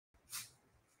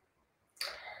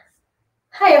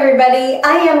Hi everybody,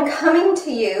 I am coming to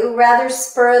you rather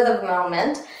spur of the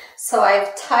moment. So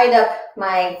I've tied up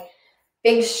my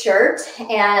big shirt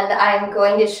and I'm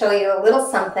going to show you a little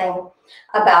something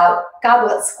about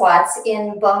goblet squats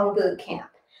in bone boot camp.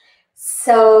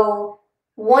 So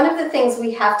one of the things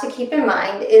we have to keep in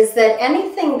mind is that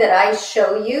anything that I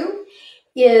show you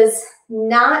is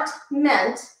not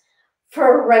meant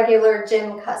for a regular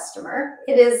gym customer.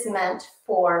 It is meant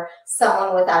for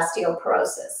someone with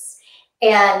osteoporosis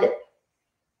and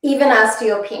even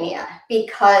osteopenia,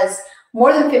 because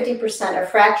more than 50%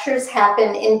 of fractures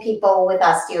happen in people with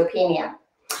osteopenia.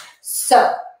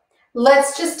 So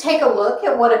let's just take a look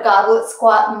at what a goblet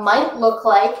squat might look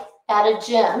like at a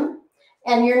gym.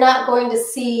 And you're not going to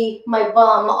see my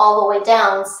bum all the way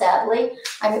down, sadly.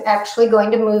 I'm actually going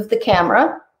to move the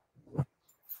camera.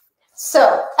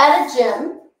 So at a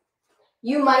gym,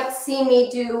 you might see me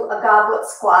do a goblet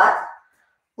squat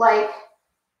like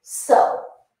so.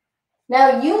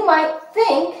 Now you might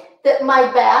think that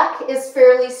my back is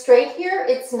fairly straight here.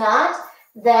 It's not.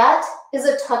 That is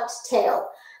a tucked tail.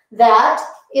 That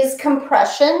is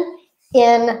compression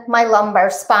in my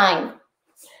lumbar spine.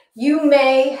 You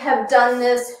may have done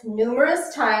this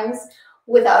numerous times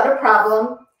without a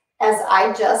problem, as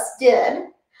I just did,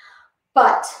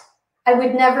 but I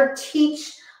would never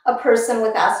teach a person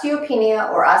with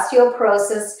osteopenia or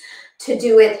osteoporosis to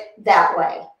do it that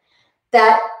way.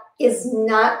 That is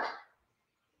not,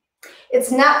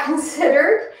 it's not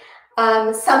considered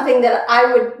something that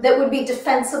that would be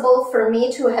defensible for me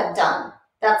to have done.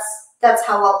 That's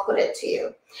how I'll put it to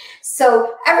you.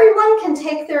 So everyone can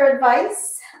take their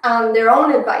advice, their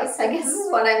own advice, I guess is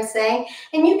what I'm saying,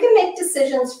 and you can make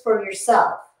decisions for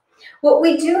yourself. What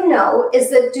we do know is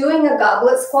that doing a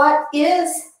goblet squat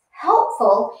is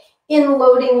helpful in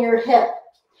loading your hip.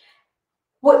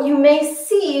 What you may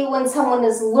see when someone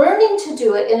is learning to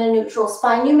do it in a neutral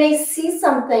spine, you may see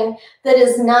something that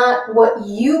is not what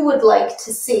you would like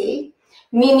to see,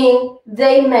 meaning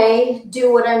they may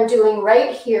do what I'm doing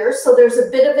right here. So there's a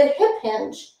bit of a hip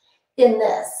hinge in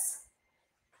this.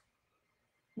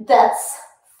 That's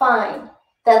fine.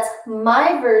 That's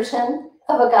my version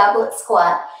of a goblet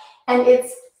squat, and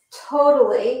it's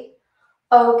totally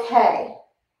okay.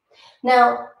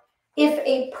 Now, if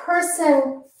a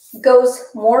person goes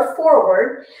more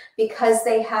forward because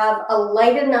they have a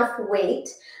light enough weight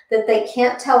that they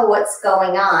can't tell what's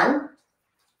going on,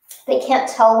 they can't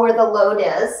tell where the load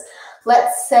is.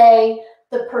 Let's say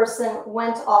the person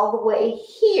went all the way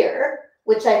here,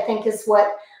 which I think is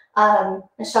what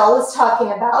Michelle was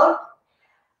talking about.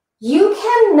 You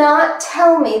cannot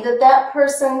tell me that that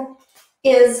person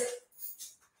is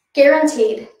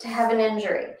guaranteed to have an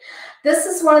injury. This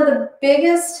is one of the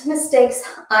biggest mistakes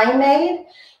I made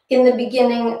in the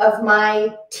beginning of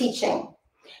my teaching,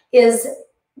 is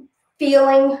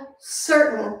feeling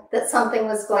certain that something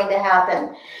was going to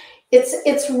happen.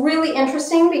 It's really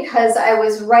interesting because I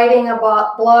was writing a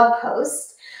blog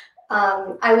post.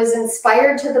 I was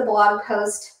inspired to the blog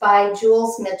post by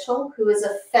Jules Mitchell, who is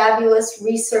a fabulous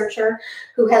researcher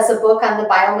who has a book on the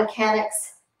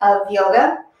biomechanics of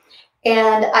yoga.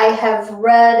 And I have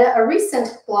read a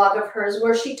recent blog of hers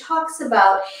where she talks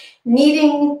about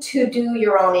needing to do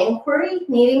your own inquiry,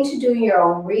 needing to do your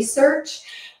own research,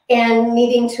 and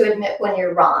needing to admit when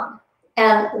you're wrong.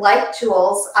 And like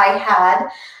Jules, I had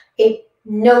a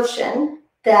notion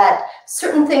that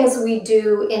certain things we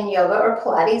do in yoga or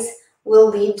Pilates will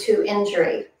lead to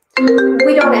injury.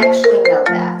 We don't actually know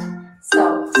that.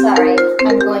 So, sorry,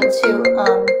 I'm going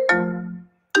to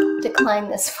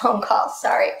decline this phone call,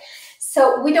 sorry.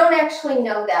 So we don't actually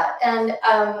know that. And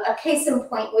a case in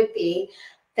point would be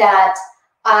that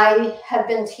I have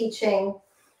been teaching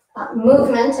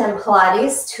movement and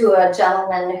Pilates to a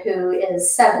gentleman who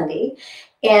is 70,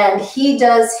 and he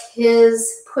does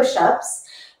his push-ups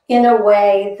in a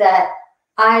way that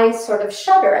I sort of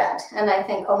shudder at. And I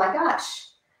think, oh my gosh,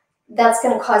 that's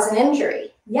going to cause an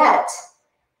injury. Yet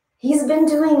he's been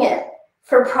doing it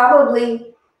for probably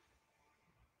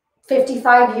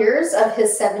 55 years of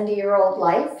his 70-year-old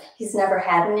life. He's never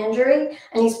had an injury,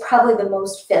 and he's probably the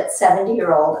most fit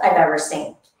 70-year-old I've ever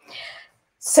seen.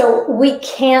 So we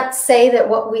can't say that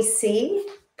what we see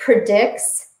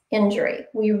predicts injury.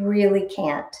 We really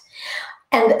can't.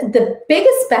 And the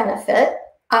biggest benefit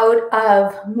out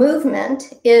of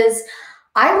movement is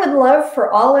I would love for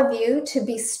all of you to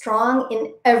be strong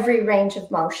in every range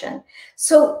of motion.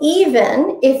 So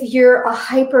even if you're a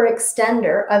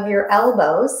hyperextender of your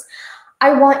elbows,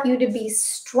 I want you to be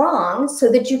strong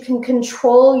so that you can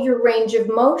control your range of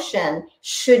motion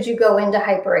should you go into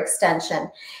hyperextension.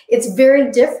 It's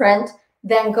very different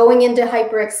than going into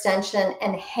hyperextension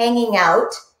and hanging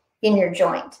out in your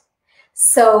joint.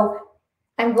 So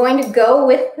I'm going to go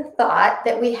with the thought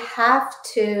that we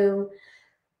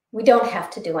don't have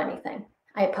to do anything.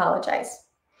 I apologize.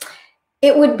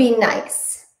 It would be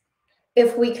nice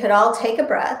if we could all take a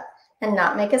breath and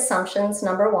not make assumptions,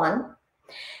 number one.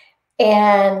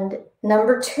 And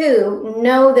number two,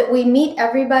 know that we meet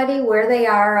everybody where they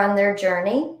are on their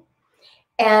journey,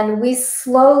 and we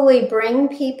slowly bring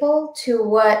people to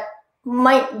what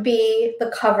might be the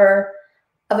cover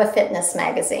of a fitness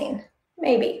magazine,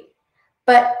 maybe.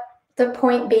 But the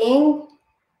point being,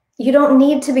 you don't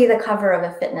need to be the cover of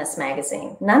a fitness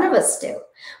magazine. None of us do.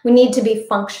 We need to be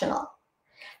functional.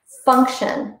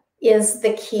 Function is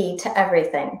the key to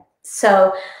everything.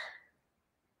 So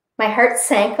my heart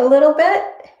sank a little bit.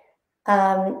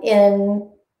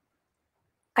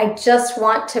 I just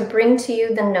want to bring to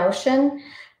you the notion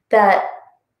that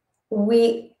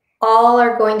we all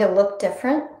are going to look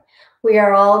different. We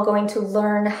are all going to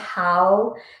learn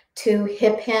how to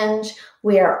hip hinge.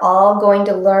 We are all going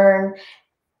to learn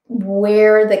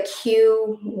where the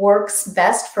cue works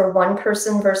best for one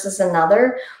person versus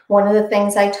another. One of the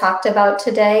things I talked about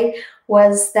today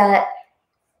was that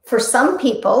for some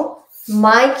people,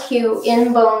 my cue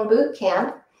in Bone Boot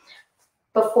Camp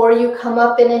before you come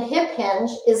up in a hip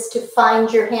hinge is to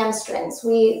find your hamstrings.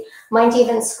 We might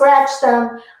even scratch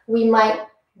them. We might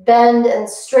bend and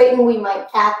straighten. We might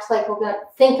act like we're going to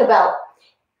think about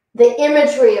the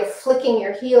imagery of flicking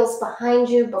your heels behind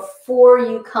you before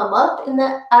you come up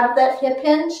out of that hip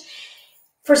hinge.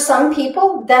 For some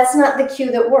people, that's not the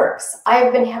cue that works.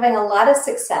 I've been having a lot of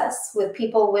success with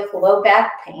people with low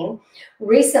back pain.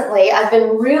 Recently, I've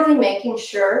been really making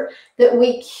sure that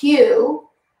we cue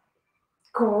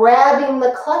grabbing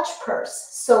the clutch purse.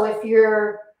 So if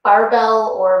your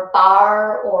barbell or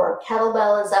bar or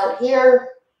kettlebell is out here,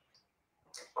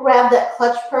 grab that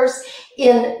clutch purse.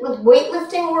 In the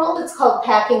weightlifting world, it's called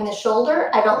packing the shoulder.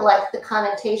 I don't like the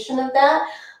connotation of that.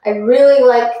 I really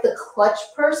like the clutch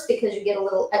purse because you get a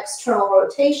little external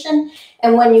rotation.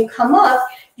 And when you come up,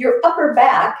 your upper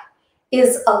back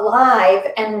is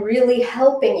alive and really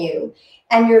helping you,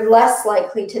 and you're less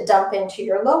likely to dump into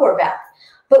your lower back.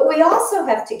 But we also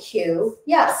have to cue,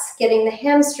 yes, getting the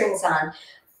hamstrings on.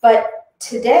 But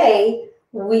today,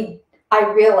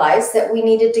 I realized that we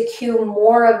needed to cue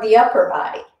more of the upper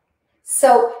body.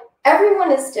 So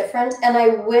everyone is different, and I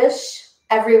wish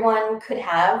everyone could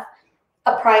have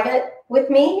a private with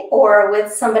me or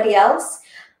with somebody else.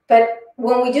 But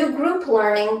when we do group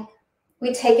learning,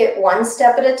 we take it one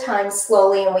step at a time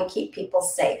slowly, and we keep people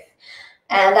safe.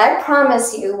 And I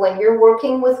promise you, when you're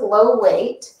working with low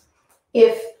weight,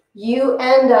 if you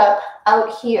end up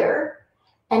out here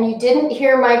and you didn't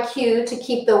hear my cue to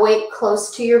keep the weight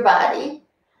close to your body,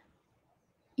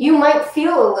 you might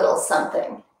feel a little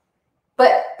something.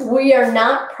 But we are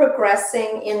not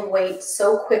progressing in weight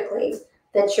so quickly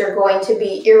that you're going to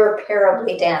be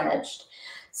irreparably damaged.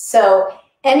 So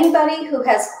anybody who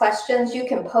has questions, you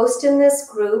can post in this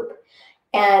group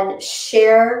and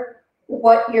share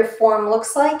what your form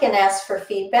looks like and ask for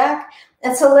feedback.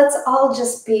 And so let's all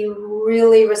just be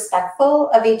really respectful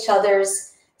of each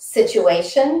other's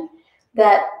situation,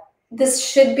 that this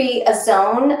should be a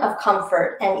zone of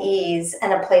comfort and ease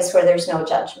and a place where there's no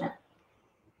judgment.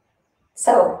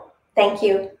 So thank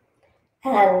you,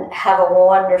 and have a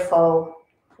wonderful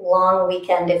long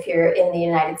weekend if you're in the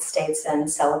United States and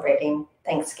celebrating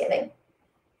Thanksgiving.